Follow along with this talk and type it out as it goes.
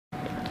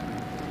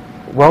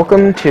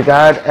Welcome to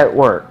God at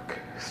Work,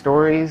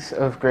 Stories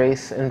of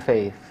Grace and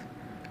Faith.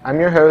 I'm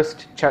your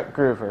host, Chuck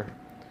Groover.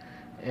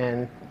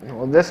 And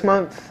this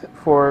month,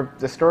 for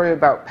the story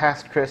about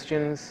past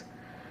Christians,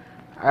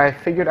 I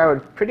figured I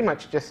would pretty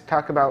much just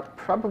talk about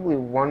probably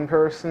one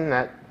person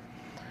that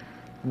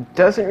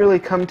doesn't really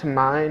come to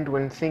mind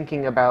when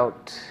thinking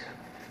about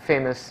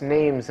famous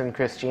names in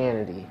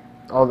Christianity,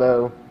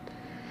 although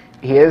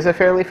he is a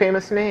fairly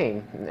famous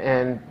name,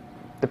 and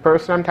the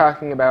person I'm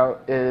talking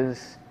about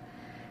is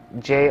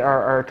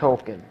J.R.R.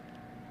 Tolkien.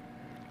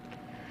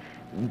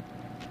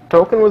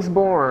 Tolkien was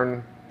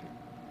born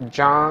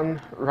John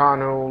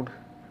Ronald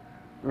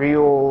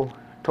Reuel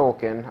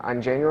Tolkien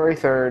on January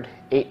 3rd,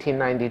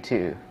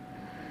 1892,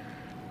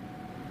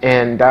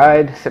 and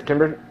died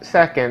September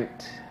 2nd,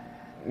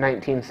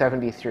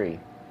 1973.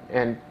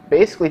 And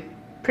basically,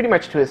 pretty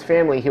much to his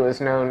family, he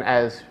was known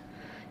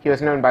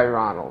by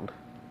Ronald.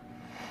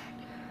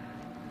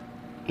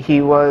 He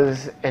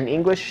was an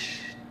English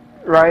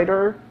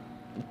writer,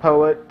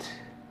 poet,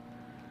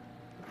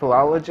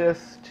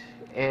 philologist,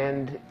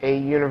 and a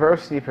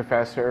university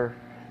professor,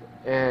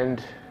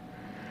 and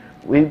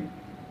we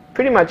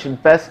pretty much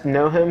best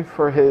know him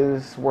for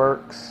his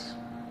works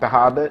The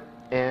Hobbit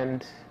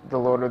and The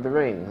Lord of the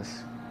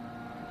Rings.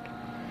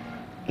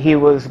 He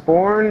was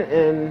born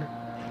in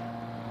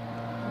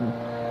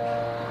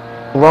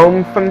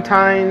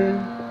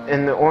Bloemfontein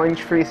in the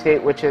Orange Free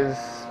State, which is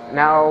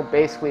now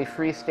basically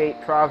Free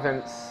State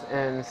Province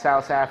in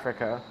South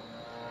Africa,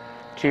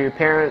 to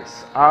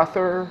parents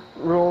Arthur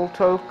Reuel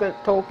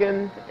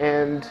Tolkien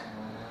and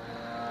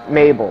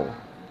Mabel.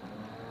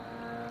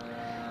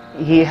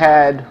 He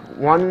had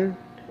one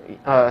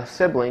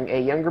sibling, a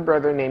younger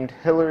brother named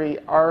Hilary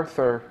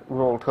Arthur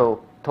Reuel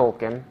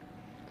Tolkien,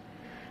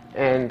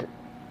 and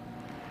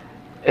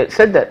it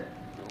said that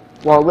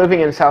while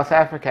living in South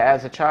Africa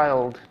as a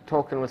child,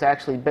 Tolkien was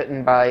actually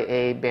bitten by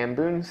a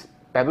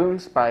baboon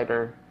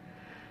spider,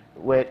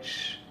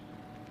 which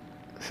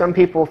some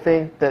people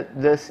think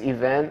that this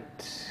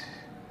event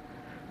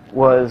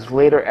was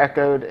later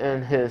echoed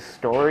in his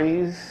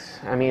stories.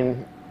 I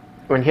mean,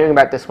 when hearing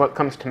about this, what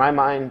comes to my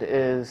mind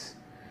is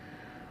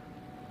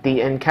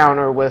the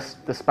encounter with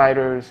the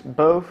spiders,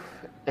 both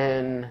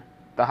in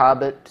The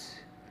Hobbit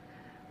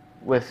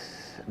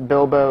with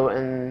Bilbo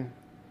and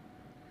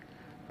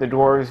the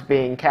dwarves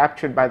being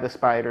captured by the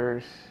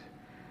spiders,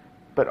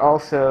 but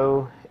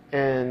also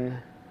in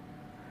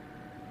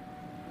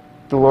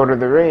The Lord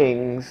of the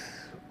Rings,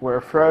 where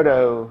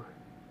Frodo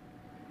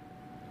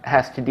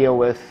has to deal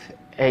with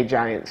a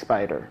giant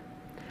spider.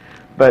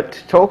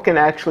 But Tolkien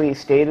actually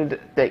stated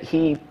that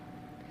he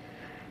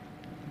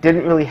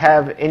didn't really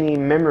have any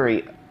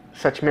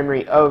such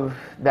memory of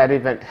that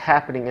event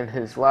happening in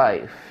his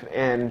life.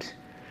 And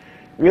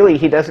really,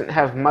 he doesn't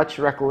have much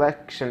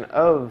recollection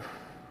of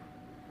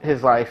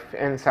his life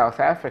in South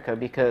Africa,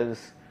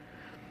 because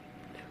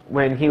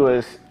when he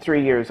was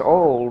 3 years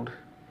old,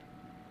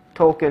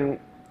 Tolkien,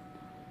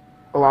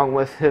 along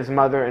with his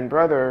mother and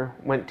brother,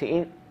 went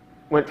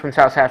from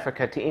South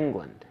Africa to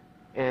England.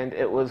 And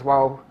it was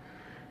while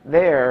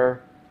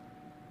there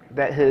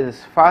that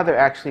his father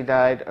actually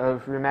died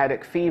of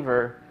rheumatic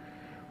fever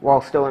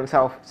while still in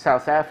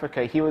South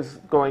Africa. He was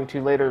going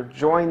to later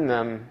join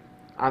them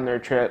on their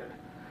trip,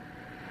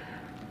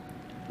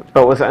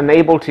 but was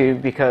unable to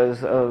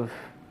because of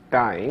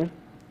dying.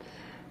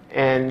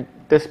 And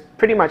this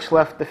pretty much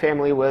left the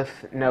family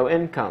with no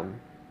income.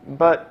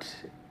 But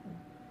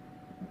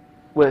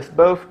with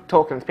both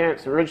Tolkien's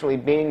parents originally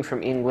being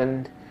from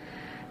England,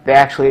 they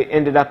actually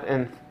ended up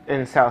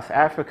in South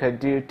Africa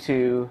due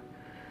to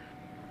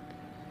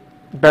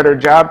better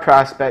job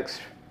prospects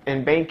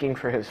in banking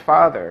for his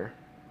father.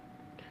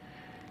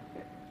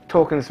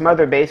 Tolkien's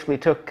mother basically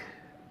took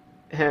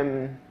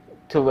him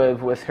to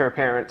live with her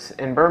parents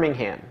in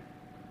Birmingham.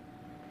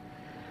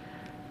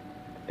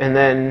 And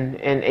then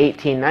in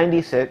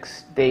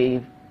 1896,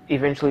 they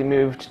eventually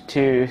moved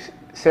to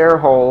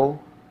Sarahole,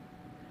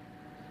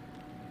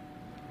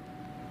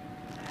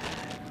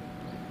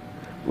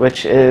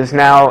 which is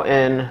now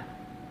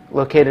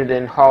located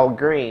in Hall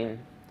Green.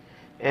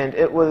 And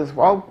it was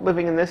while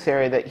living in this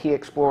area that he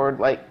explored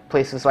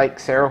places like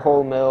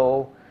Sarahole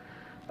Mill,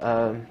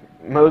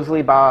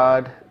 Moseley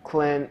Bod,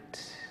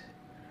 Clint,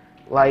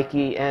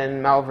 Likey,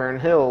 and Malvern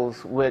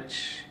Hills,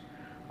 which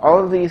all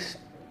of these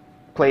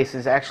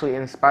places actually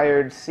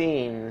inspired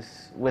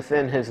scenes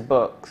within his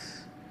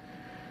books,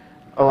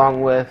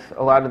 along with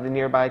a lot of the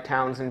nearby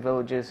towns and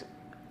villages,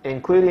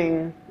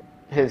 including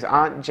his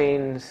Aunt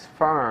Jane's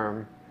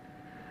farm,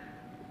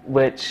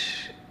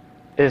 which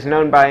is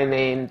known by a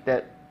name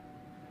that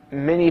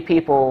many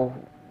people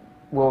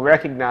will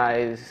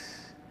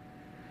recognize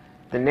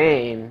the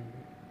name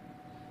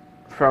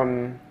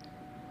from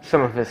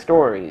some of his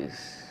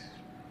stories,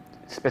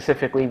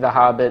 specifically The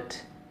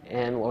Hobbit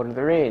and Lord of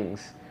the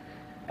Rings,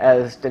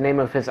 as the name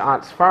of his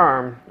aunt's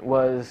farm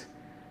was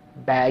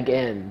Bag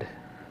End.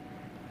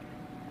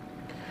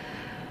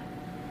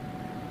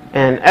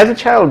 And as a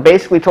child,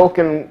 basically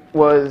Tolkien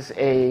was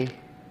a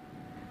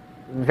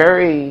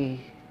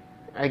very,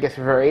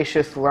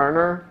 voracious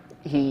learner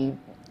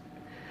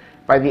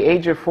by the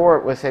age of 4,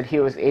 it was said he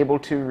was able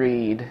to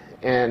read,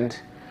 and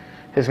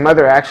his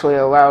mother actually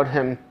allowed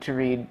him to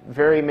read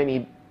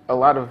a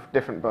lot of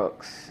different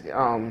books.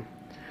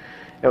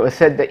 It was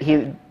said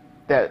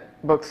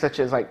that books such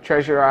as like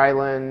Treasure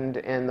Island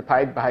and The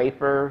Pied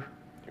Piper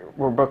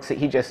were books that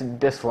he just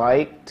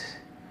disliked.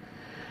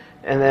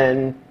 And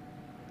then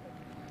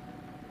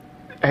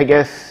I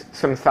guess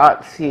some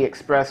thoughts he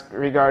expressed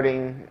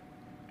regarding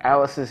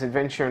Alice's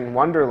Adventure in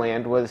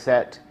Wonderland was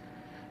that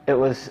it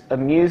was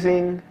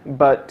amusing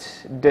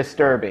but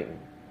disturbing.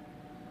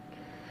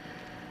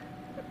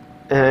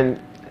 And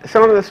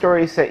some of the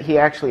stories that he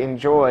actually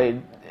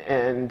enjoyed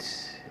and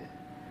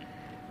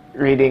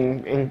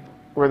reading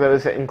were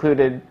those that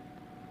included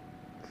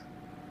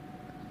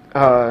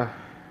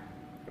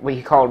what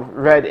he called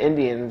Red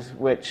Indians,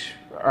 which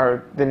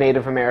are the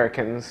Native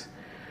Americans,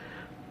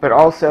 but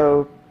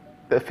also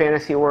the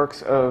fantasy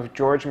works of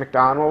George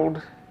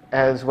MacDonald,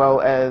 as well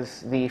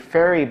as the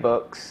fairy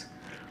books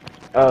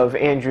of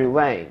Andrew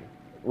Lang,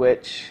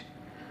 which,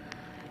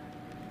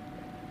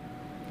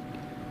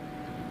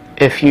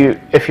 if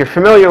you're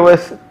familiar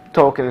with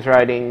Tolkien's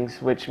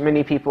writings, which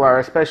many people are,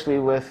 especially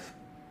with,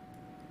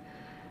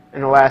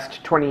 in the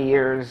last 20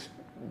 years,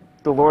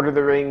 The Lord of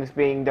the Rings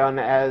being done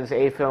as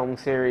a film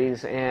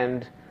series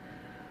and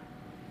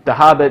The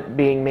Hobbit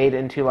being made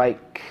into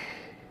like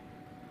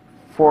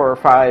 4 or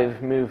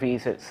 5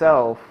 movies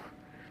itself,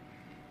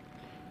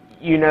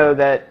 you know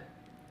that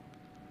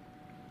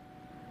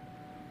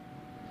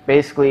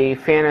basically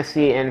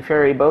fantasy and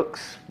fairy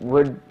books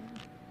would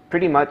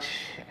pretty much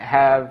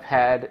have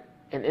had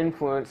an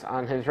influence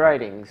on his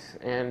writings.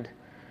 And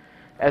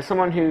as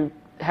someone who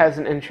has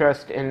an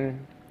interest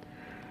in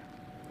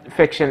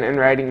fiction and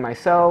writing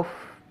myself,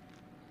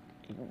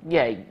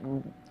 yeah,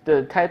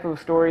 the type of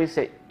stories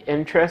that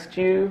interest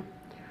you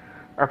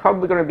are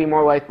probably going to be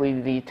more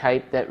likely the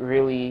type that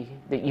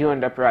you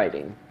end up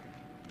writing.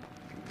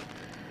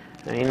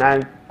 I mean,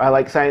 I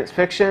like science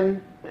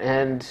fiction,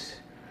 and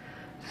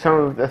some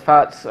of the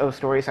thoughts of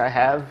stories I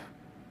have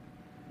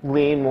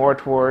lean more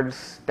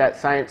towards that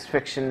science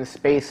fiction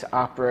space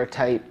opera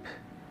type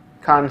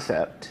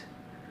concept.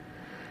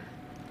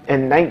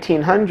 In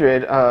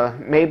 1900,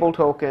 Mabel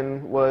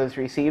Tolkien was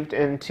received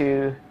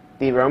into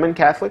the Roman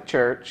Catholic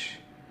Church,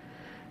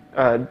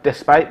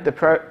 despite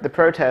the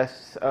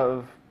protests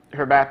of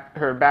her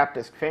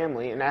Baptist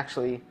family, and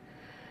actually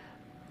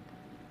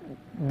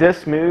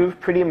this move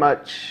pretty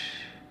much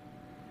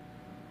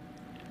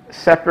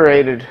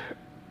separated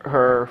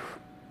her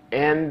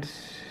and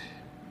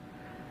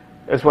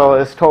as well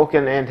as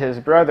Tolkien and his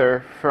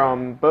brother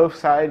from both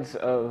sides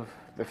of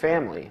the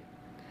family.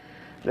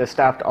 This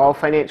stopped all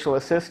financial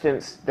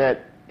assistance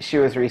that she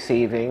was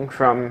receiving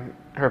from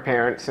her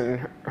parents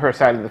and her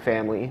side of the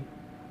family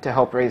to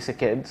help raise the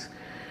kids.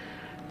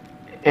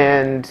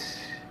 And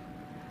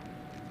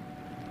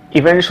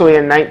eventually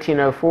in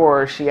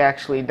 1904, she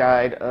actually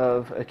died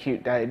of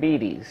acute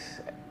diabetes,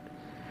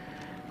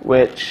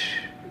 which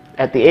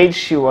at the age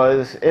she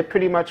was, it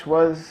pretty much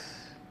was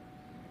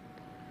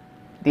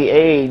the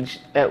age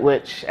at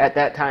which, at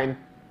that time,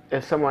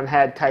 if someone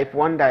had type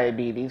 1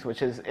 diabetes,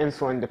 which is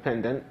insulin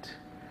dependent,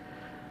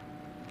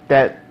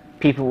 that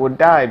people would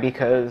die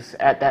because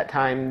at that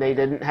time they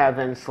didn't have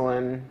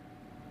insulin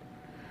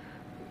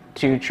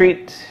to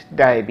treat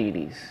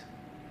diabetes.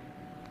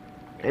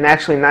 And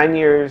actually 9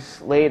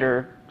 years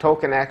later,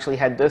 Tolkien actually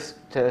had this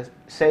to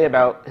say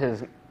about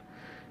his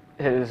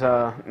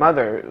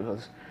mother. It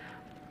was,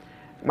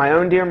 "My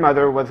own dear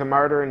mother was a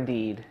martyr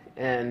indeed,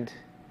 and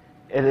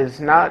it is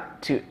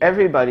not to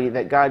everybody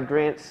that God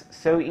grants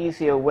so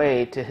easy a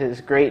way to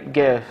his great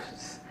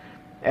gifts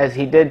as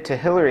he did to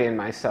Hilary and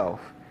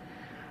myself,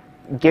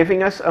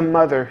 giving us a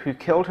mother who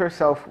killed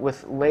herself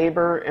with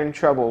labor and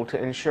trouble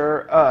to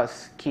ensure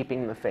us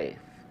keeping the faith."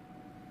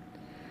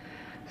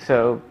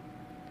 So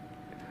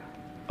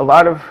a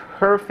lot of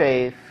her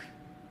faith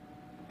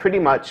pretty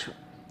much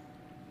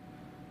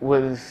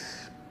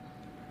was,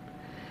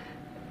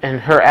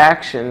 and her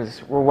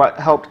actions were what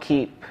helped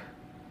keep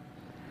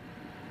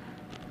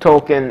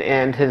Tolkien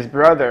and his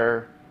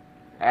brother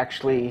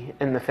actually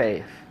in the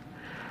faith.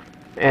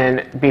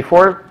 And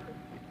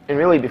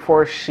really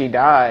before she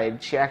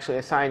died, she actually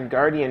assigned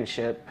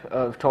guardianship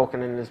of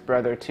Tolkien and his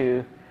brother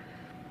to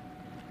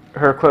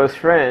her close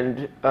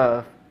friend,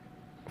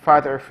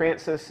 Father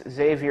Francis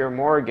Xavier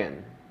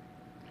Morgan,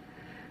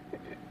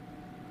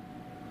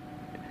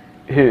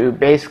 who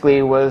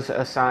basically was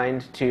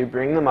assigned to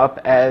bring them up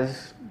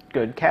as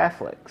good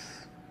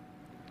Catholics.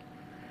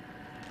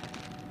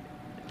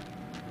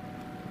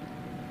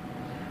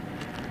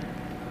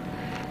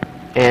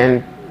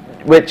 And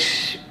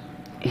which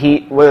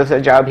was a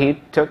job he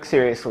took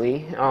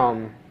seriously,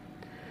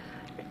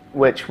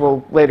 which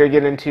we'll later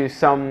get into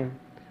some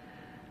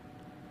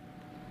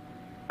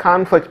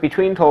conflict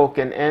between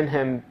Tolkien and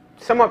him,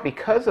 somewhat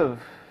because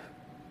of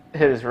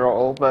his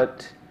role,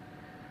 but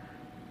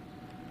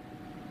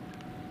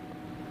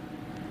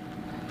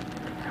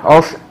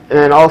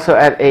also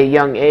at a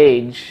young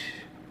age,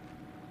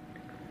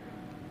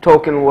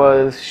 Tolkien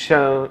was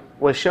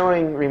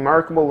showing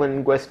remarkable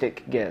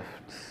linguistic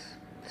gifts.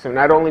 So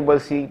not only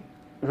was he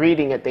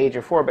reading at the age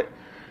of 4, but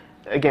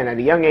again, at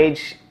a young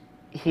age,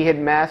 he had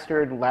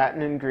mastered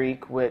Latin and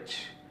Greek,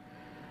 which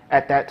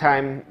at that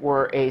time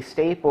were a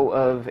staple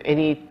of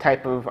any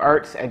type of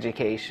arts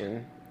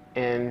education.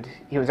 And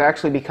he was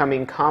actually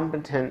becoming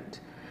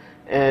competent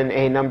in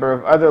a number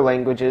of other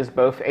languages,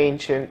 both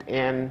ancient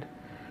and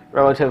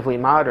relatively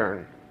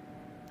modern.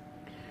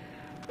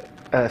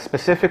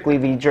 Specifically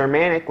the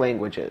Germanic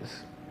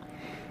languages.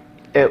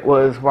 It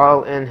was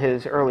while in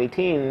his early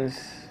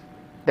teens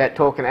that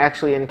Tolkien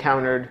actually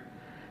encountered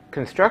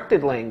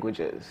constructed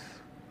languages,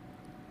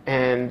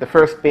 and the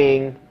first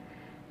being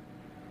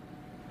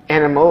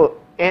Animalic,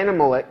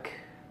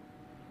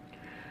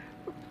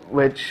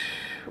 which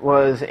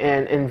was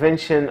an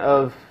invention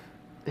of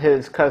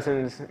his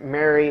cousins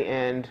Mary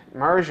and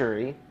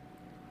Marjorie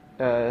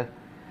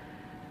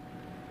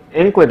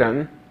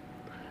Incledon.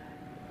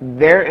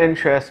 Their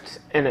interest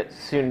in it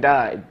soon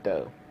died,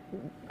 though.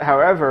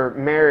 However,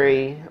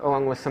 Mary,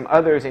 along with some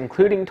others,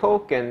 including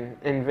Tolkien,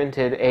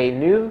 invented a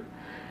new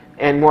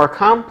and more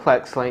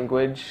complex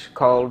language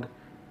called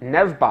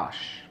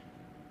Nevbosh.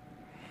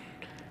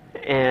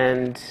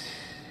 And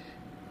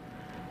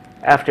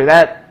after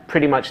that,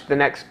 pretty much the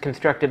next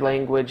constructed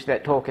language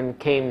that Tolkien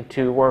came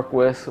to work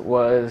with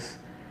was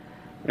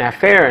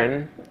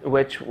Nafarin,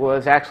 which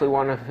was actually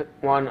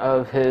one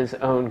of his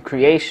own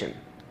creation.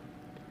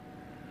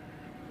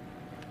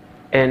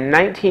 In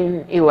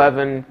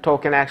 1911,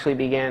 Tolkien actually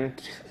began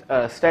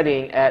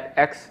studying at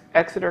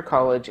Exeter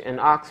College in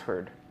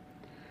Oxford.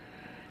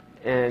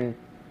 And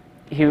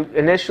he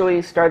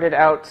initially started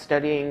out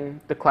studying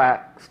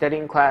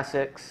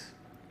classics,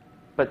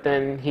 but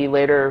then he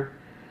later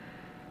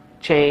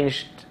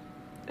changed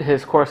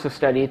his course of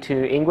study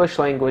to English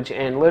language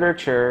and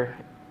literature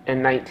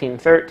in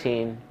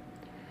 1913,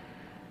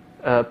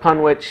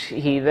 upon which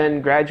he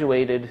then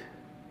graduated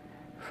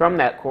from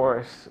that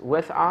course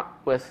with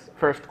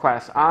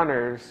first-class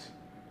honors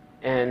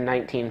in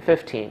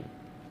 1915.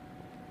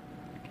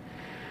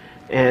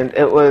 And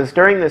it was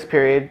during this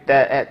period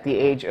that at the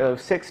age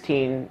of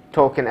 16,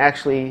 Tolkien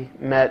actually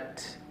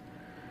met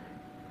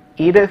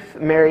Edith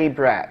Mary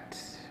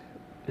Bratt,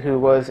 who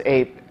was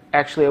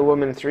actually a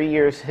woman 3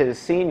 years his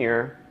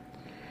senior,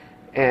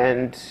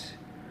 and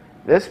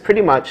this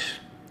pretty much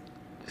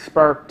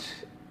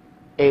sparked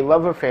a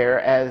love affair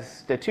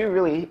as the two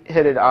really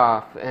hit it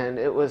off, and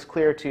it was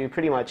clear to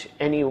pretty much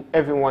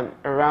everyone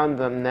around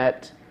them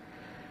that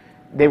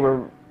they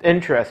were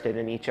interested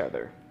in each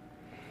other.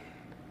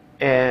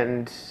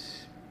 And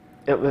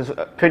it was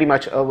pretty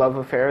much a love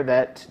affair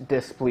that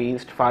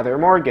displeased Father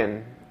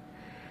Morgan,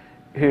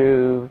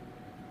 and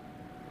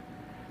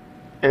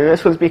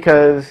this was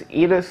because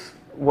Edith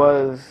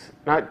was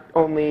not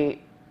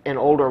only an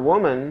older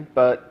woman,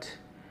 but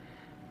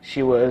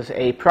she was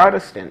a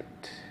Protestant.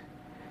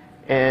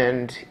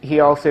 And he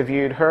also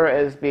viewed her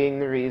as being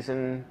the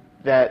reason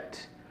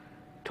that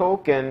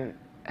Tolkien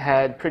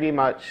had pretty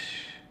much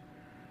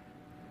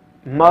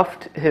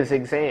muffed his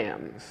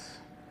exams.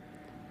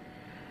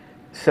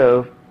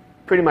 So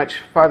pretty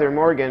much Father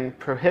Morgan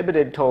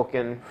prohibited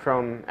Tolkien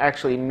from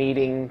actually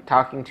meeting,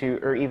 talking to,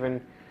 or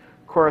even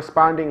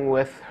corresponding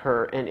with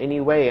her in any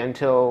way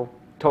until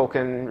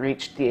Tolkien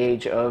reached the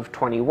age of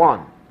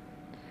 21.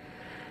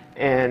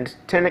 And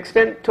to an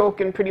extent,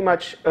 Tolkien pretty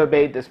much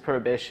obeyed this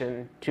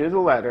prohibition to the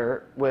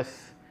letter,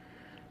 with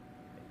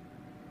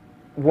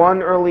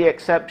one early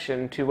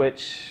exception to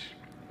which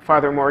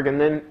Father Morgan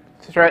then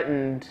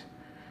threatened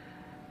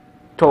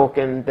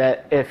Tolkien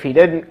that if he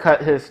didn't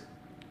cut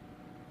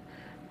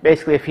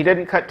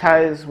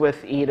ties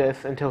with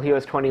Edith until he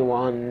was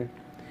 21,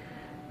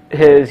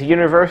 his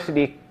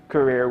university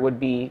career would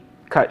be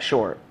cut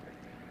short.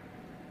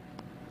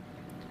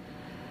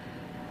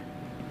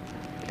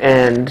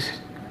 And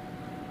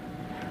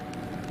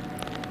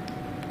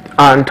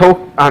on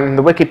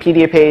the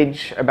Wikipedia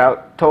page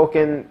about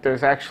Tolkien,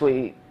 there's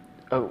actually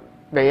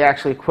they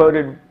actually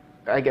quoted,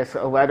 I guess,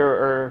 a letter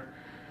or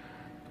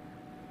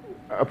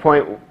a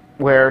point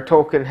where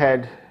Tolkien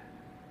had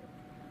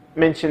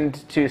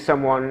mentioned to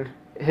someone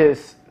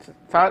his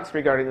thoughts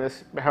regarding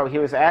this, how he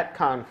was at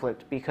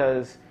conflict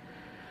because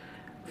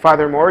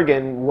Father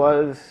Morgan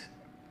was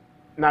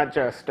not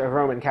just a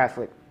Roman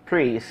Catholic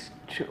priest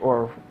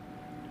or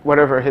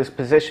whatever his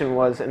position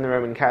was in the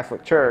Roman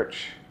Catholic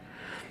Church,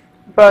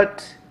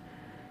 but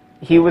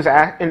he was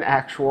an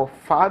actual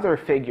father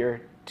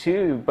figure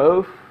to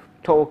both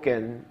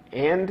Tolkien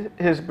and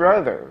his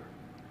brother.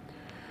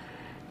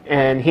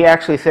 And he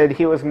actually said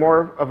he was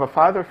more of a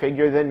father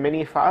figure than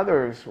many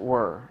fathers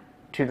were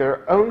to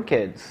their own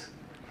kids.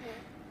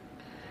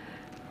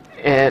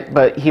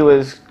 But he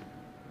was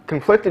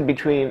conflicted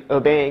between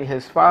obeying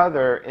his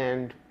father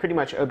and pretty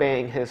much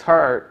obeying his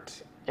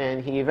heart,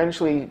 and he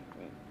eventually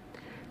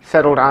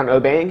settled on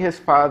obeying his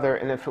father,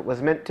 and if it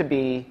was meant to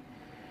be,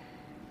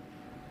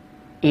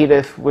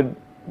 Edith would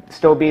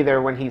still be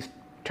there when he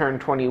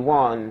turned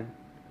 21.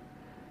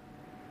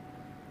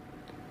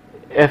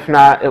 If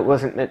not, it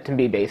wasn't meant to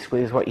be,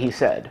 basically, is what he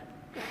said.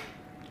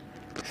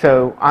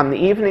 So on the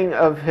evening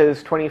of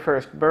his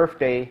 21st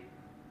birthday,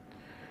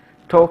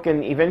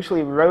 Tolkien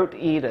eventually wrote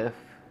Edith,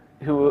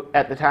 who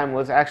at the time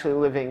was actually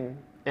living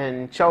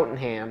in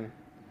Cheltenham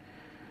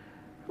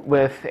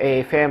with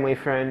a family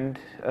friend,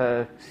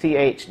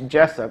 C.H.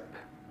 Jessup.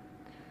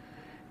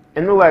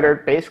 In the letter,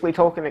 basically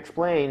Tolkien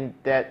explained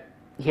that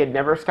he had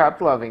never stopped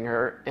loving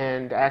her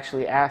and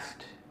actually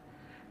asked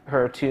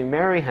her to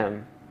marry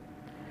him.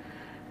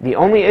 The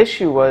only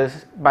issue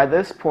was, by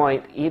this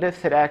point,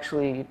 Edith had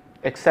actually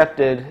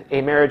accepted a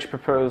marriage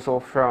proposal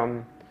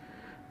from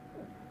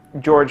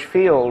George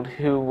Field,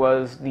 who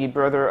was the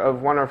brother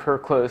of one of her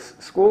close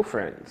school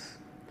friends.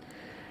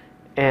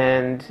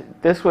 And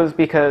this was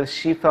because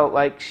she felt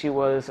like she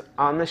was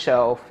on the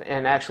shelf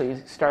and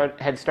actually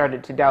had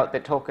started to doubt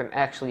that Tolkien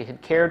actually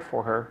had cared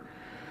for her.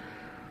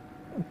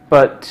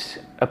 But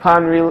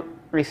upon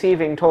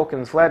receiving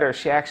Tolkien's letter,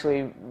 she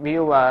actually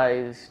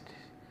realized,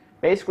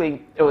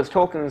 basically, it was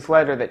Tolkien's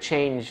letter that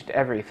changed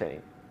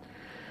everything.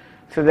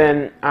 So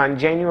then, on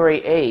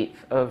January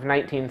 8th of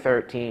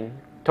 1913,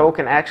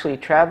 Tolkien actually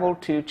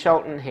traveled to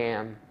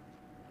Cheltenham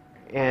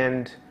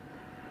and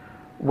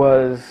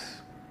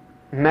was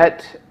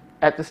met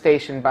at the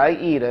station by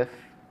Edith,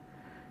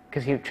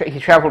 because he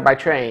traveled by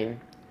train,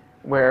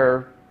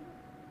 where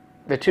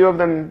the two of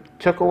them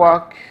took a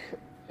walk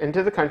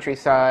into the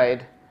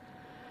countryside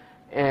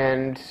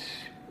and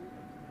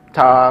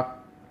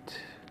talked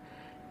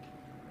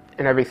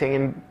and everything.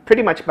 And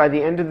pretty much by the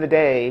end of the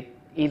day,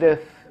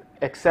 Edith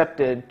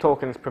accepted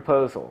Tolkien's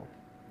proposal.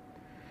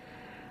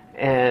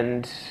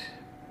 And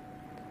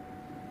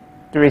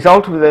the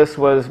result of this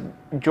was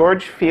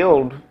George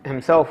Field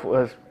himself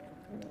was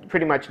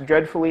pretty much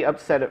dreadfully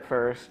upset at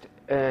first,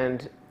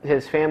 and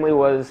his family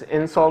was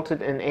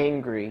insulted and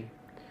angry.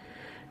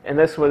 And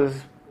this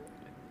was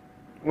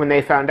when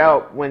they found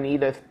out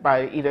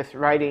by Edith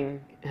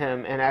writing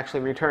him and actually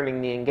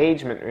returning the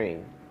engagement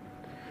ring.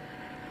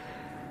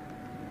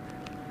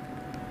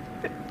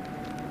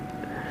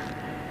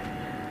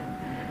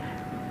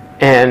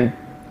 And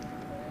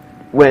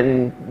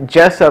when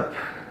Jessup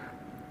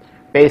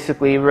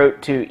basically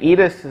wrote to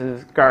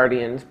Edith's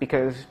guardians,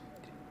 because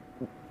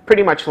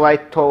pretty much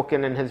like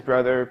Tolkien and his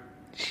brother,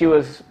 she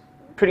was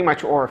pretty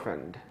much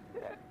orphaned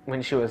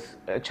when she was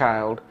a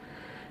child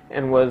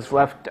and was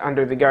left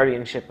under the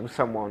guardianship of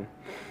someone.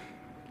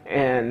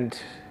 And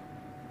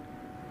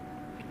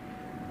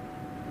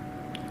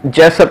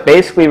Jessup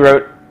basically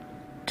wrote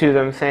to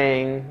them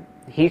saying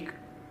he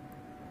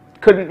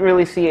couldn't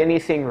really see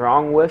anything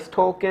wrong with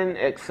Tolkien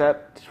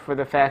except for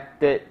the fact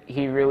that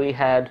he really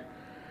had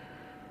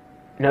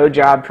no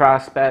job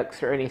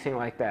prospects or anything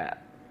like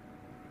that.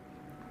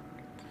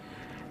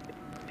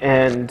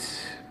 And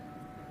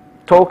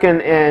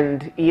Tolkien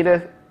and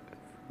Edith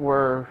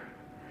were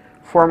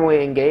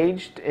formally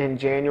engaged in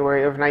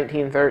January of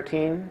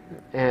 1913,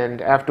 and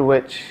after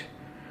which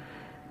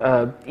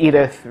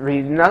Edith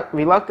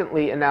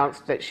reluctantly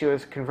announced that she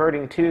was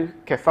converting to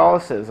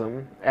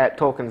Catholicism at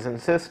Tolkien's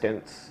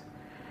insistence,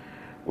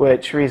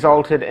 which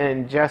resulted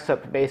in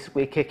Jessup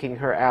basically kicking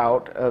her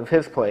out of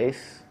his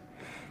place.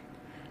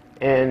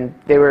 And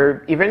they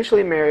were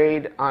eventually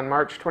married on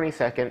March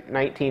 22nd,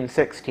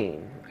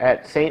 1916,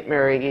 at St.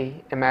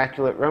 Mary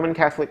Immaculate Roman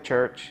Catholic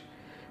Church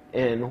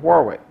in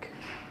Warwick.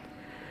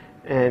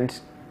 And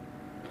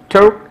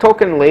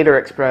Tolkien later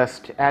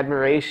expressed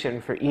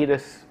admiration for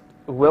Edith's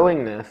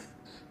willingness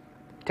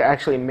to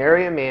actually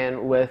marry a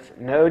man with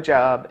no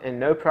job and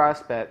no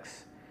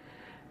prospects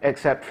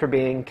except for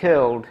being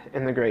killed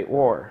in the Great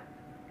War.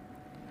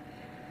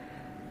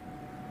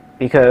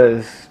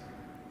 Because,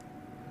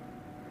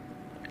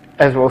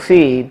 as we'll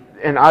see,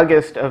 in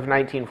August of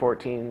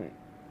 1914,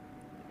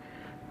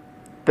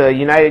 the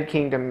United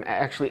Kingdom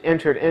actually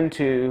entered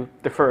into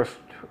the First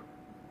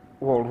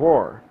World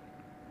War.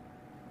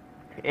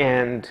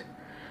 And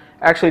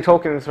actually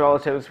Tolkien's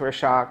relatives were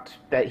shocked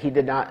that he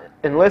did not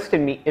enlist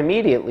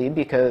immediately,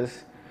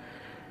 because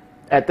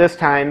at this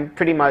time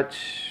pretty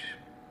much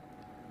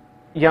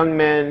young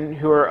men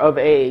who were of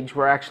age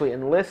were actually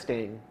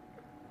enlisting,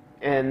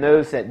 and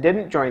those that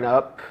didn't join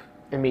up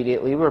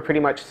immediately were pretty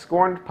much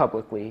scorned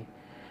publicly.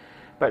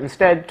 But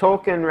instead,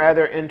 Tolkien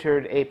rather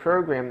entered a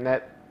program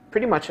that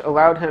pretty much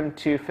allowed him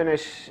to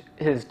finish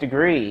his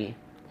degree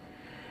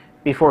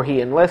before he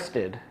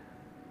enlisted.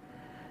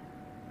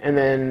 And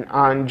then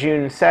on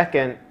June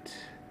 2nd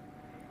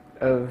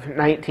of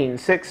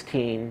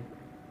 1916,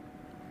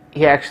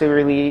 he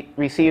actually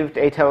received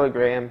a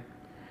telegram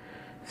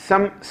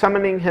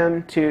summoning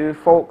him to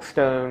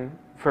Folkestone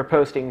for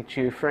posting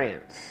to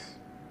France.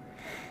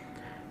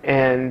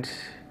 And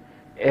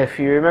if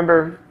you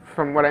remember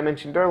from what I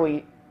mentioned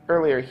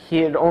earlier, he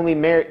had only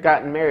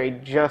gotten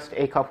married just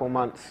a couple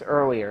months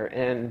earlier,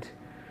 and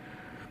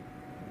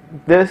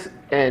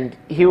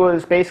he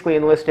was basically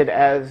enlisted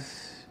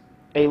as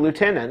a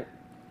lieutenant.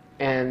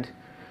 And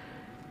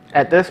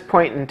at this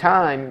point in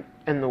time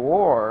in the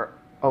war,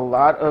 a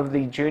lot of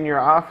the junior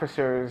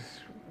officers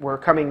were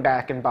coming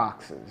back in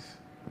boxes.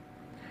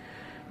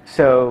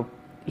 So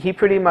he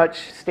pretty much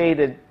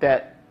stated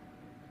that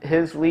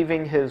his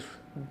leaving his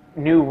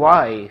new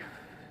wife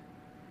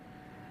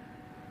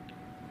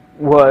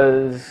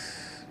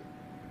was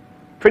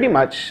pretty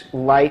much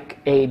like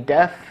a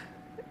death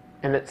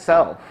in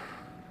itself.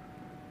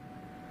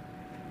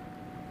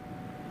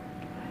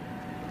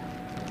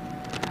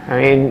 I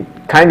mean,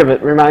 kind of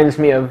it reminds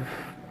me of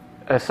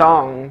a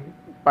song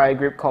by a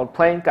group called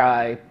Plank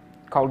Eye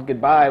called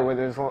Goodbye,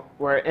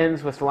 where it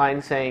ends with the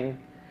line saying,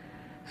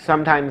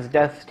 "Sometimes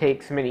death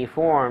takes many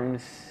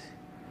forms,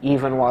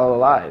 even while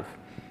alive."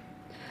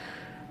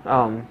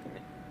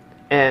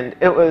 And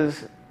it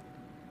was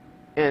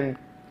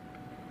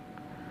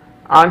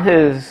on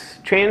his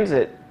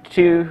transit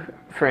to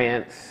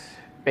France,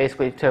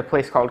 basically to a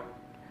place called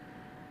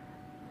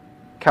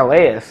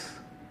Calais.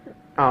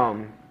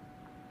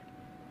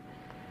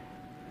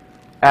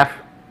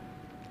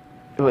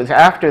 It was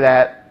after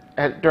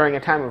that, during a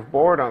time of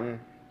boredom,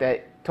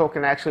 that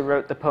Tolkien actually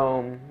wrote the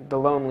poem "The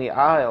Lonely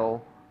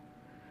Isle,"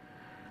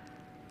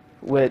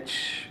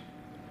 which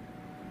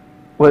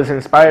was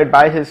inspired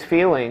by his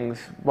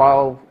feelings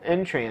while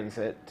in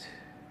transit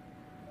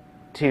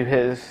to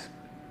his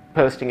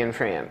posting in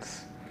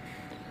France.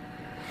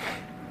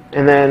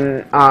 And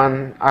then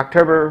on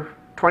October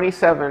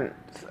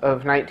 27th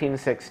of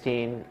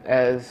 1916,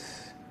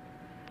 as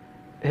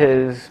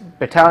his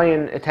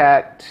battalion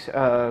attacked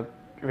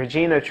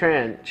Regina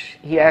Trench,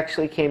 he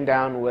actually came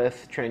down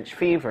with trench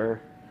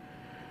fever,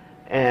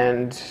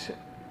 and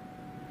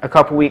a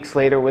couple weeks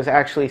later was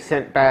actually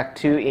sent back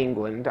to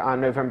England on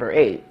November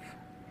 8th.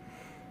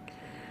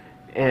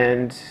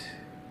 And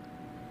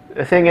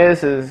the thing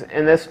is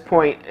in this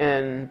point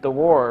in the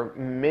war,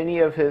 many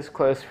of his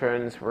close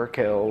friends were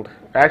killed.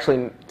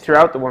 Actually,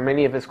 throughout the war,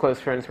 many of his close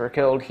friends were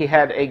killed. He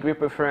had a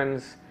group of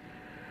friends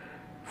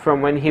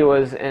from when he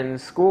was in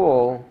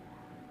school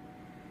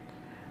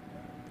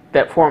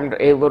that formed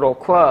a little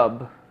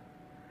club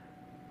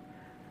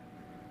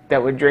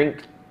that would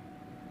drink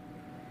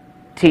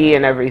tea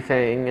and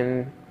everything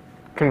and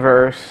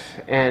converse,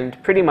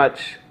 and pretty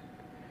much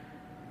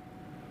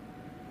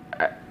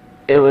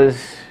it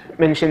was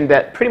mentioned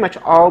that pretty much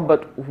all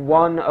but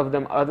one of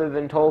them, other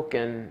than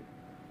Tolkien,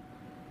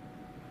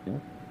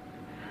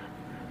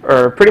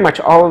 or pretty much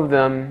all of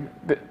them,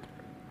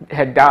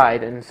 had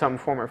died in some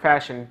form or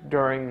fashion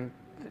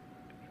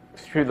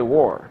through the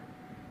war.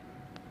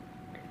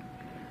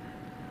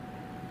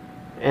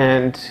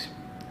 And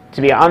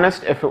to be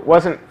honest, if it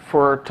wasn't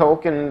for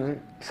Tolkien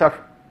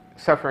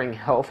suffering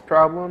health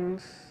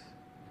problems,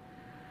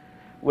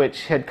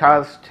 which had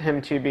caused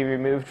him to be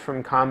removed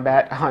from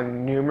combat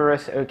on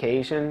numerous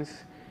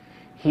occasions,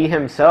 he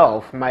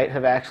himself might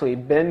have actually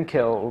been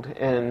killed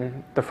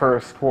in the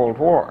First World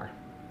War.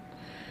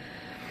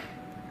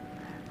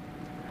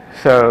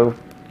 So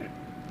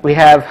we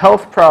have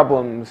health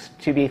problems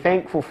to be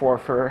thankful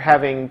for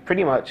having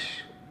pretty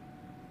much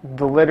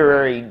the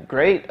literary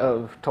great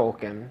of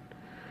Tolkien,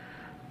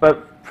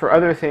 but for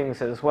other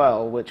things as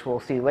well, which we'll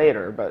see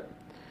later. But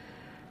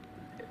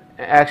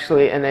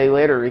actually, in a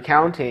later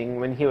recounting,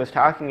 when he was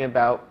talking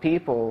about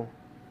people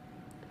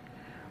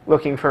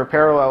looking for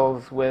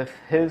parallels with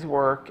his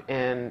work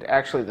and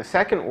actually the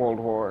Second World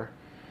War,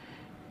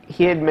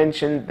 he had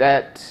mentioned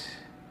that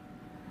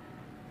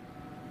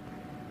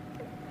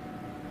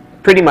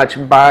pretty much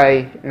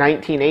by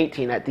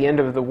 1918, at the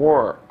end of the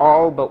war,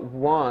 all but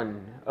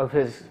one of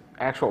his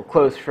actual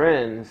close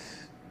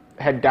friends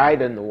had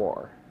died in the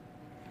war.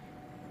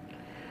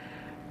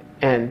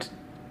 And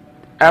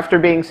after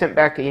being sent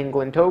back to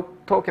England,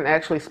 Tolkien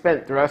actually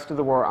spent the rest of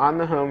the war on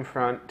the home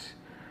front,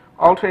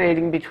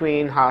 alternating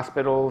between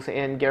hospitals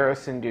and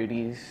garrison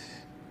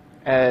duties,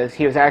 as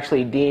he was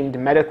actually deemed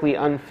medically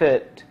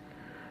unfit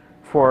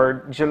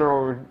for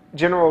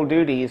general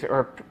duties,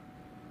 or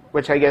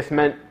which I guess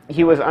meant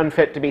he was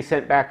unfit to be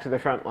sent back to the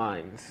front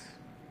lines.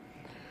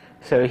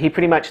 So he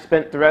pretty much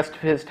spent the rest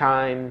of his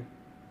time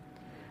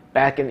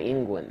back in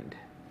England.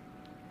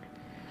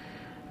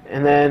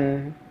 And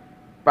then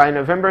by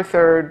November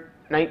 3rd,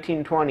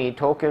 1920,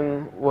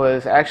 Tolkien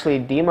was actually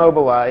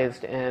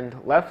demobilized and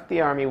left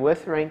the army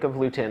with the rank of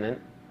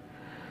lieutenant.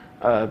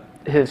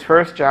 His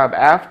first job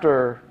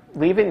after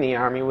leaving the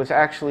army was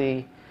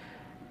actually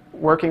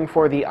working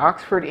for the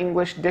Oxford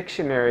English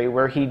Dictionary,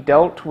 where he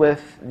dealt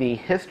with the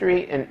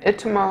history and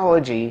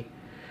etymology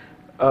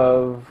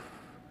of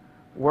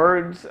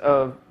words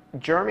of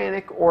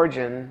Germanic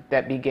origin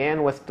that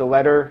began with the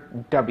letter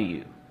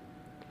W.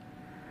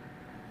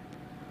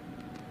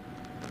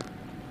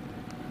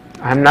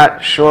 I'm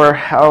not sure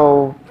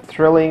how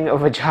thrilling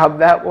of a job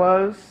that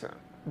was,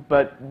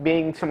 but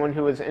being someone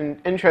who was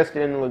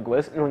interested in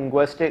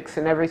linguistics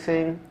and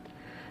everything,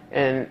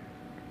 and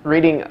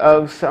reading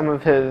of some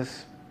of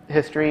his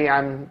history,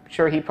 I'm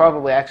sure he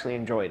probably actually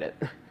enjoyed it.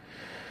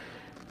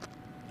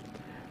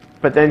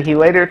 But then he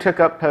later took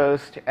up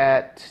post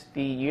at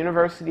the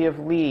University of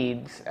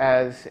Leeds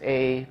as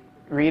a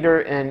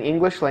reader in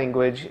English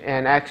language,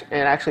 and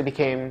actually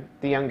became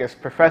the youngest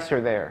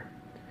professor there.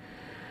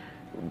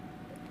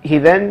 He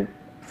then,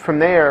 from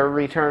there,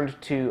 returned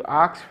to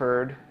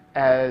Oxford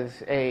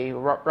as a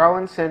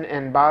Rawlinson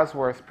and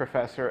Bosworth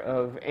professor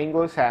of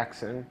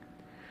Anglo-Saxon,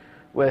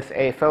 with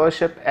a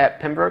fellowship at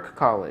Pembroke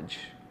College.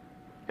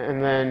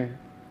 And then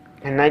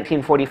in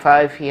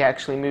 1945, he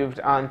actually moved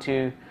on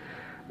to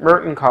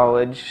Merton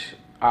College,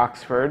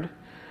 Oxford,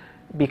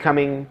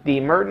 becoming the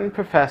Merton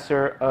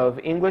Professor of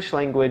English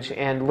Language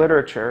and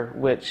Literature,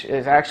 which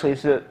is actually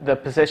the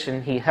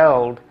position he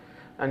held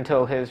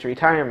until his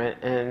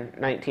retirement in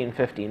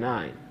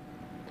 1959.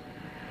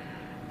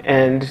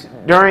 And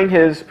during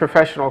his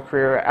professional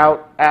career,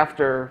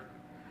 after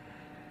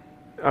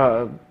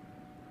the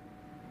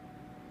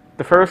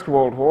First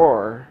World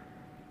War,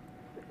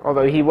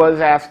 although he was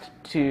asked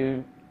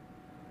to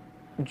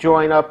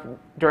join up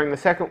during the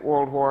Second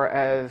World War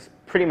as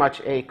pretty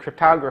much a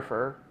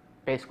cryptographer,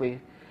 basically,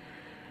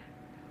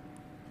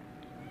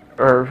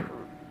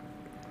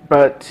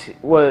 but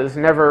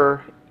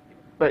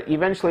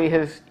eventually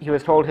he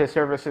was told his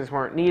services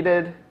weren't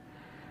needed.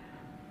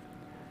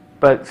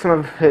 But some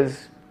of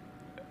his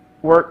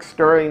works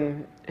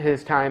during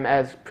his time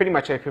as pretty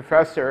much a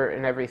professor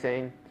and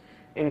everything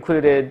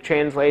included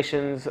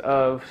translations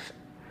of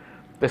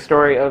the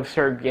story of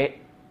Sir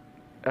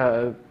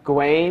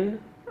Gawain,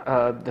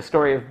 the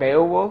story of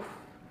Beowulf.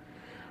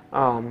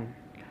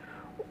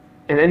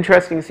 An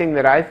interesting thing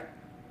that I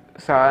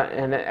saw,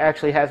 and it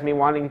actually has me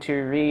wanting to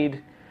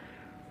read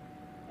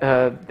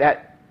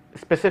that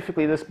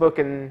specifically this book,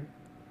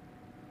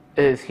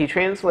 is he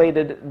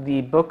translated the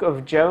Book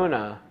of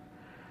Jonah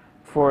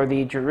for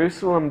the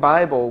Jerusalem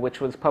Bible,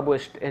 which was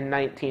published in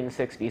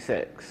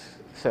 1966.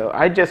 So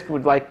I just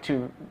would like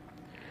to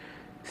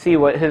see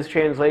what his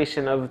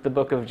translation of the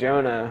Book of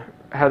Jonah,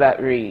 how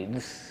that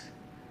reads.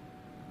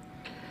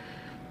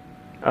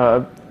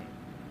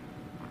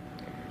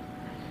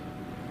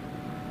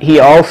 He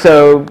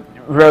also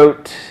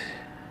wrote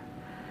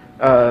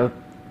to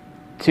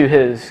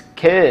his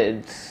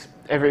kids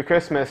every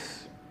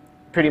Christmas,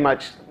 pretty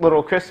much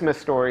little Christmas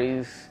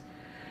stories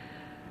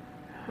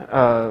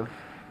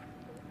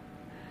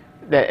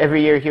that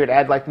every year he would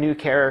add like new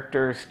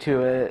characters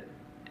to it,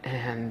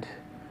 and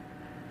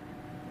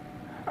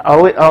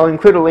I'll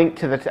include a link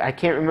to I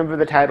can't remember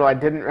the title, I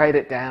didn't write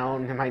it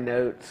down in my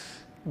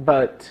notes,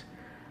 but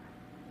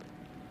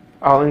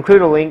I'll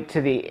include a link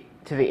to the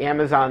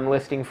Amazon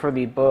listing for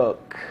the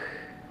book,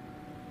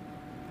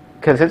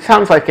 because it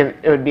sounds like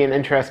it would be an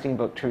interesting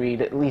book to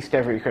read at least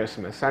every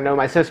Christmas. I know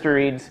my sister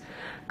reads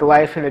The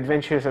Life and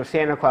Adventures of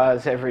Santa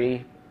Claus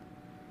every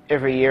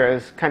year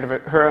as kind of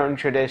her own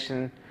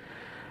tradition.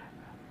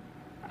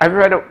 I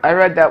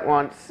read that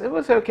once. It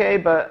was okay,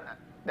 but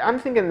I'm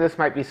thinking this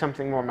might be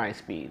something more my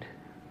speed.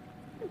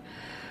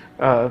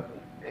 But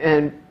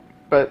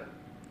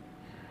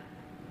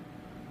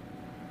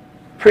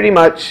pretty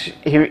much,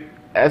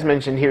 as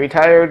mentioned, he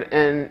retired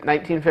in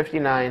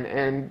 1959,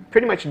 and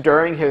pretty much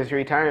during his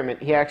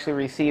retirement, he actually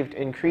received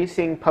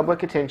increasing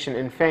public attention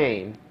and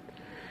fame.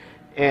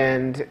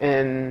 And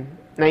in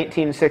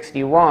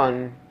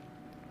 1961,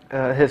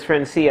 his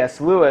friend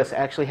C.S. Lewis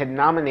actually had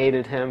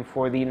nominated him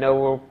for the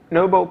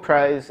Nobel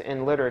Prize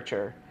in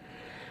Literature.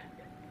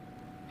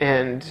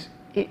 And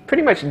he,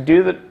 pretty much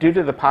due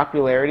to the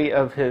popularity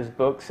of his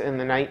books with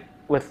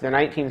the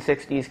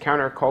 1960s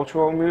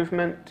countercultural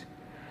movement,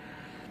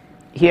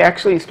 he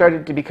actually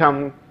started to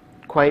become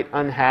quite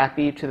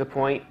unhappy, to the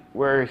point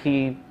where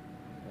he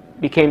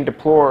became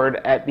deplored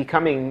at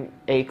becoming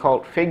a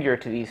cult figure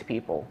to these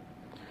people.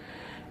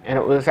 And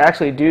it was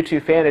actually due to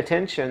fan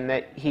attention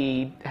that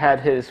he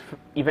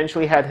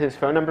eventually had his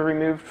phone number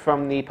removed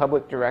from the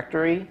public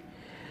directory,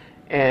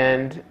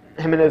 and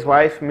him and his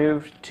wife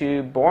moved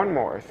to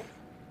Bournemouth,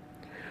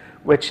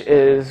 which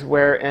is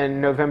where in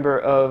November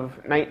of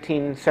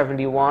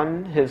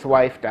 1971 his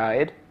wife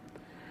died.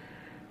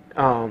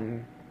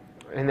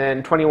 And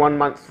then 21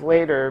 months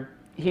later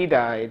he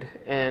died,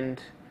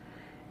 and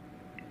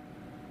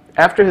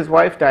after his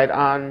wife died,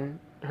 on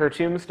her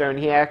tombstone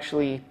he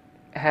actually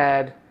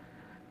had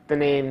the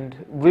name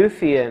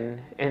Luthien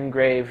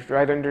engraved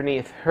right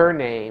underneath her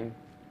name.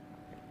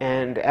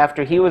 And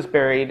after he was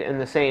buried in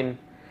the same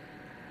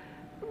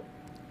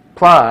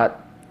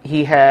plot,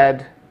 he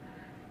had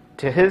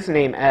to his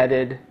name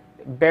added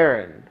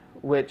Baron,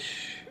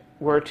 which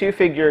were two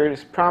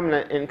figures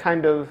prominent in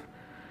kind of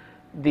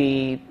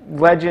the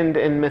legend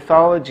and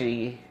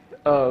mythology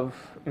of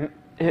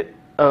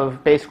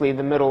basically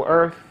the Middle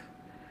Earth,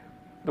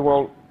 the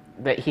world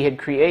that he had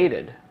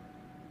created.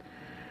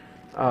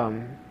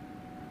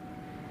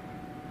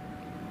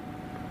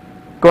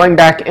 Going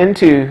back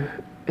into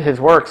his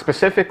work,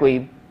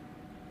 specifically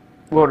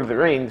Lord of the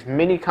Rings,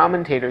 many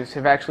commentators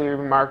have actually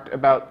remarked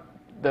about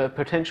the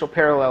potential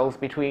parallels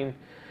between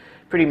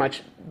pretty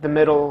much the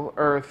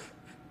Middle-earth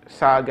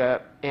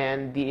saga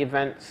and the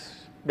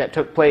events that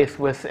took place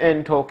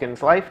within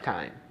Tolkien's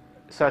lifetime,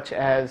 such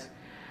as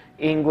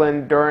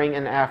England during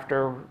and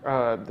after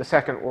the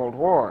Second World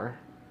War,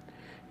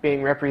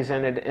 being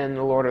represented in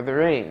The Lord of the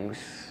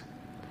Rings,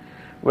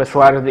 with a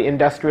lot of the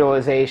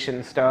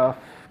industrialization stuff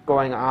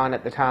going on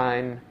at the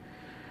time,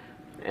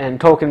 and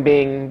Tolkien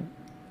being,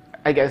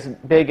 I guess,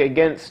 big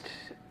against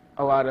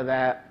a lot of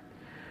that.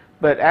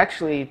 But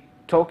actually,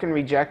 Tolkien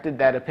rejected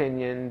that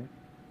opinion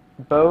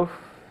both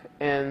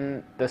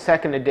in the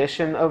second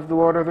edition of The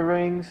Lord of the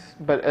Rings,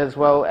 but as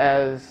well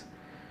as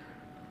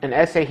an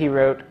essay he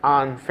wrote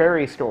on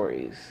fairy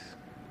stories.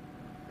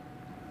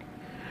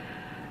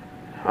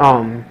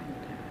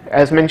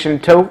 As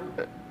mentioned,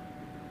 Tolkien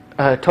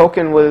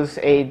was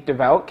a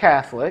devout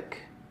Catholic,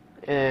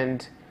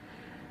 and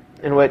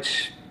in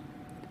which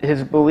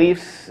his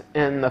beliefs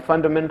in the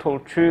fundamental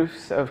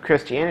truths of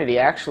Christianity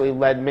actually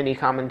led many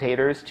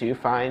commentators to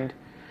find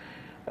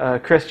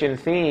Christian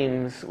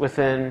themes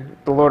within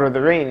The Lord of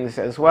the Rings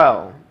as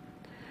well.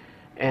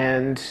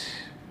 And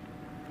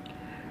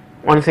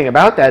one thing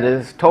about that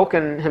is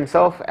Tolkien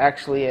himself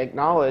actually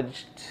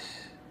acknowledged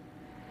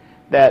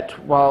that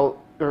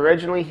while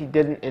originally he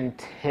didn't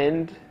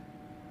intend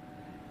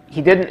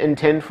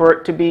for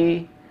it to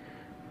be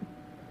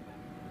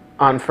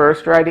on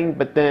first writing,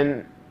 but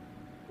then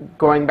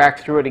going back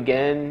through it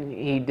again,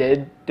 he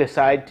did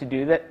decide to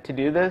do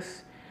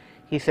this.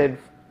 He said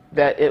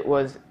that it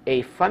was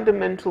a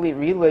fundamentally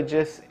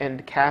religious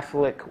and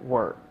Catholic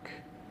work.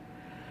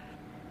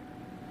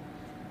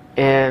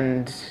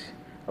 And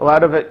a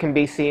lot of it can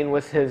be seen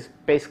with his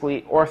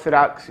basically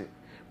orthodox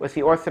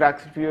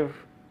view of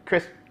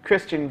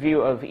Christian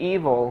view of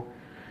evil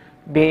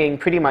being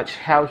pretty much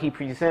how he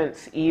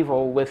presents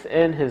evil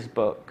within his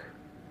book,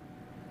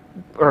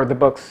 or the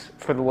books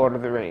for the Lord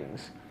of the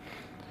Rings.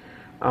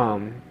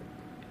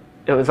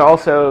 It was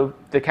also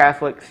the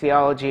Catholic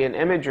theology and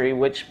imagery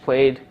which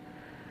played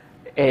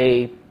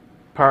a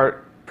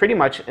part pretty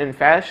much in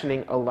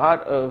fashioning a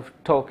lot of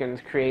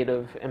Tolkien's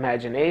creative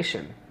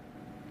imagination.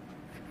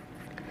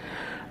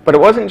 But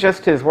it wasn't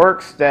just his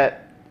works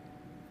that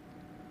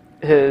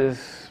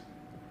his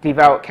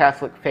devout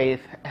Catholic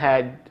faith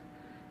had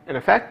an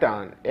effect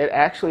on. It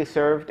actually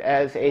served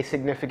as a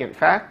significant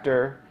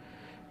factor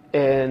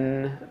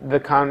in the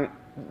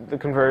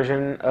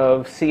conversion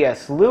of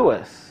C.S.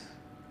 Lewis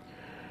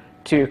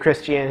to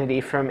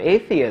Christianity from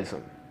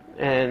atheism.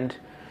 And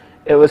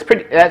it was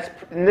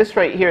and this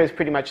right here is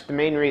pretty much the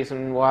main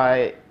reason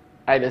why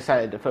I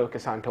decided to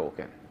focus on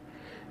Tolkien.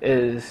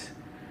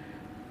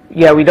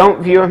 We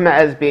don't view him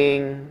as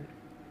being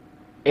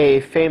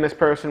a famous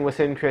person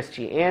within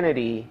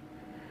Christianity,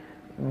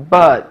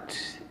 but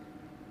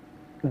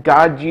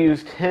God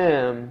used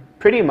him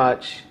pretty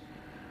much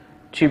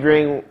to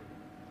bring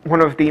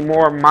one of the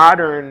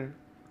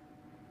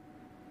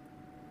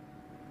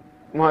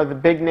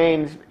big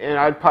names, and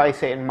I'd probably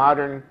say in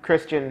modern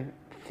Christian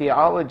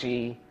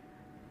theology,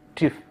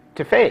 to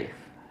faith.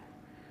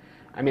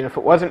 I mean, if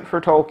it wasn't for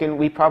Tolkien,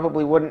 we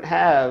probably wouldn't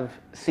have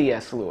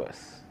C.S.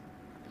 Lewis.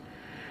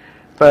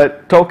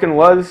 But Tolkien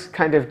was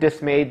kind of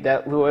dismayed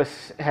that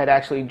Lewis had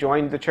actually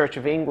joined the Church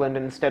of England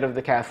instead of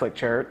the Catholic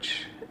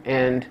Church,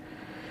 and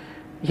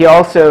he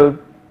also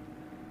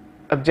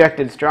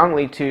objected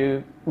strongly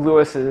to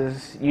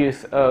Lewis's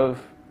use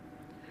of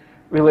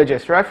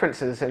religious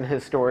references in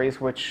his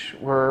stories, which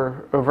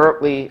were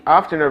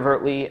often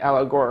overtly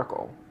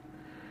allegorical.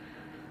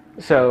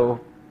 So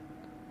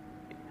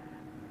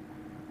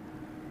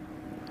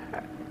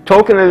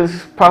Tolkien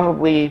is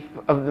probably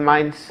of the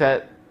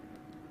mindset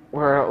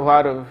where a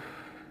lot of,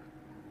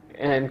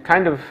 and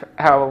kind of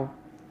how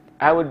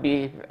I would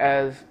be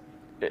as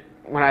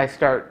when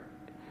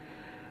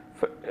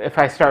if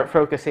I start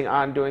focusing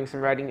on doing some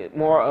writing,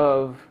 more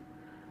of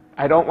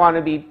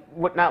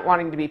not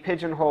wanting to be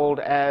pigeonholed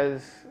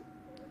as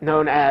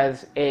known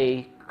as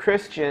a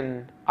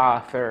Christian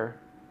author,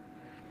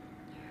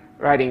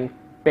 writing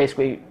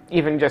basically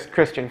even just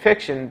Christian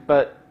fiction,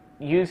 but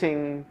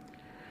using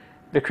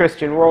the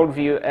Christian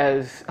worldview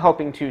as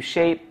helping to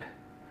shape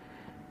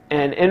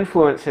and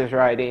influence his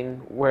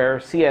writing,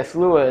 where C.S.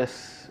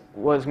 Lewis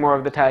was more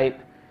of the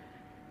type,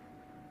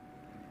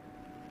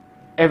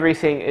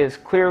 everything is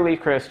clearly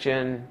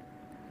Christian,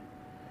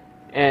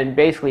 and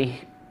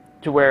basically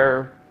to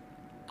where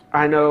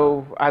I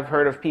know I've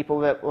heard of people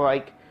that were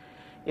like,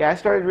 I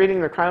started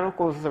reading the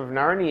Chronicles of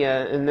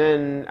Narnia, and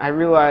then I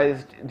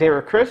realized they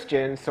were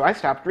Christian, so I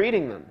stopped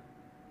reading them.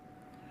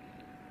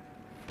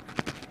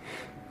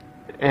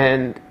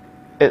 And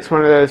it's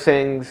one of those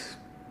things,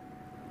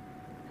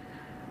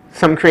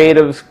 some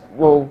creatives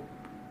will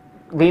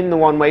lean the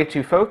one way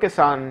to focus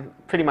on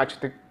pretty much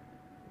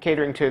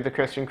catering to the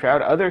Christian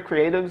crowd. Other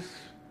creatives,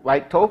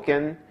 like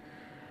Tolkien,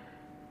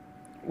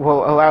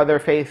 will allow their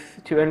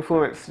faith to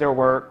influence their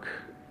work,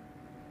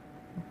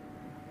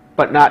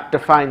 but not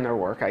define their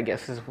work, I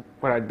guess is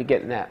what I'd be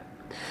getting at.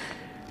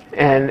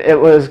 And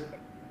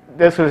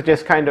this was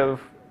just kind of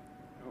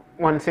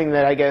one thing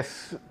that I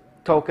guess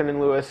Tolkien and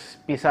Lewis,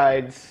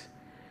 besides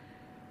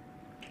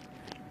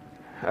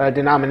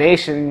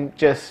denomination,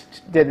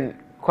 just didn't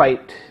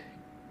quite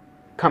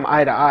come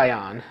eye to eye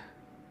on.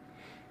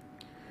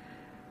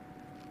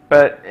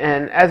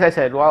 And as I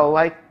said,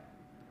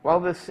 while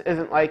this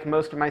isn't like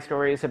most of my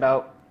stories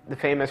about the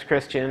famous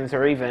Christians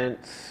or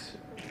events,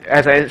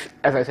 as I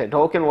said,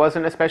 Tolkien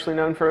wasn't especially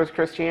known for his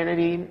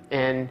Christianity,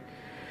 and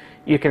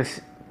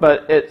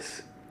but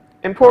it's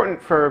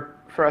important for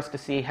us to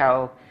see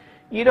how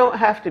you don't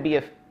have to be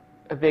a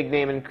big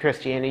name in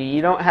Christianity.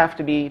 You don't have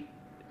to be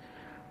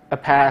a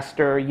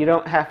pastor. You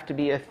don't have to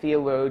be a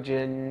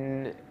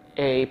theologian,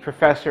 a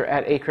professor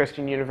at a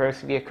Christian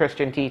university, a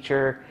Christian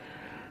teacher,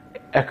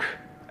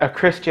 a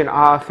Christian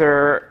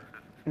author,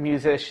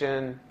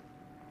 musician.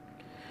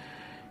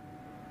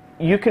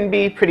 You can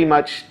be pretty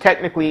much,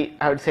 technically,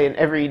 I would say, an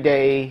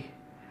everyday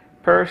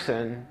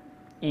person,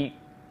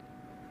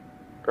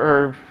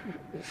 or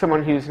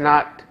someone who's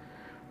not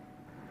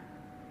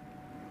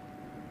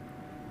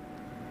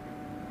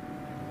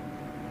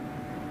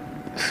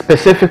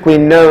specifically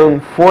known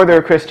for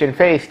their Christian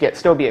faith, yet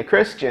still be a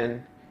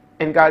Christian,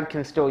 and God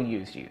can still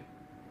use you.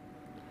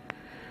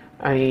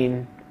 I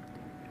mean,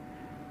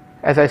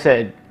 as I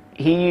said,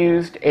 he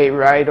used a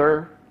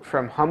writer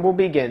from humble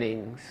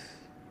beginnings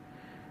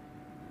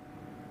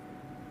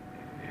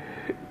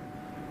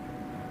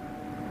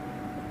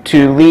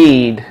to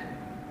lead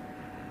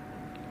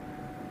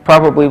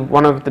probably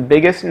one of the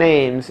biggest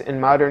names in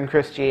modern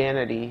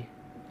Christianity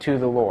to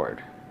the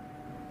Lord.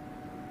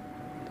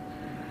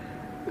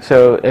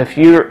 So if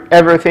you're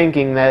ever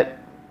thinking that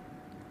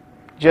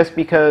just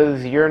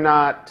because you're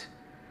not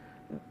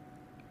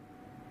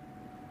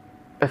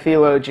a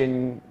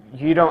theologian,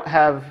 you don't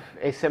have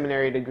a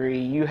seminary degree,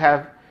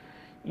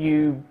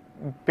 you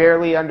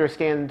barely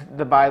understand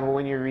the Bible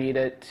when you read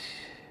it,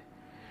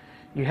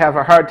 you have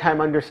a hard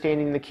time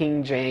understanding the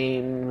King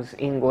James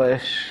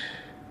English,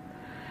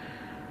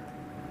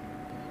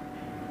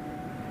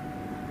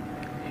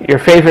 your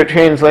favorite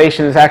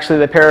translation is actually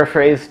the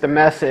paraphrase, the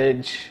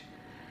Message,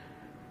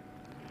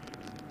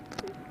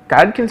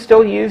 God can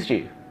still use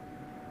you.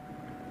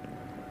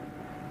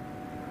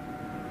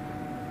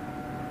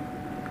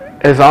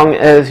 As long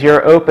as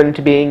you're open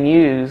to being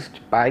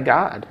used by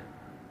God.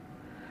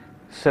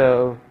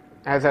 So,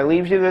 as I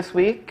leave you this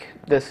week,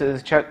 this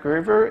is Chuck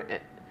Groover.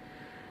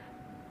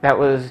 That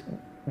was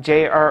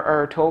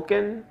J.R.R.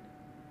 Tolkien,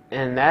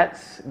 and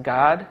that's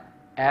God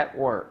at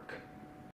Work.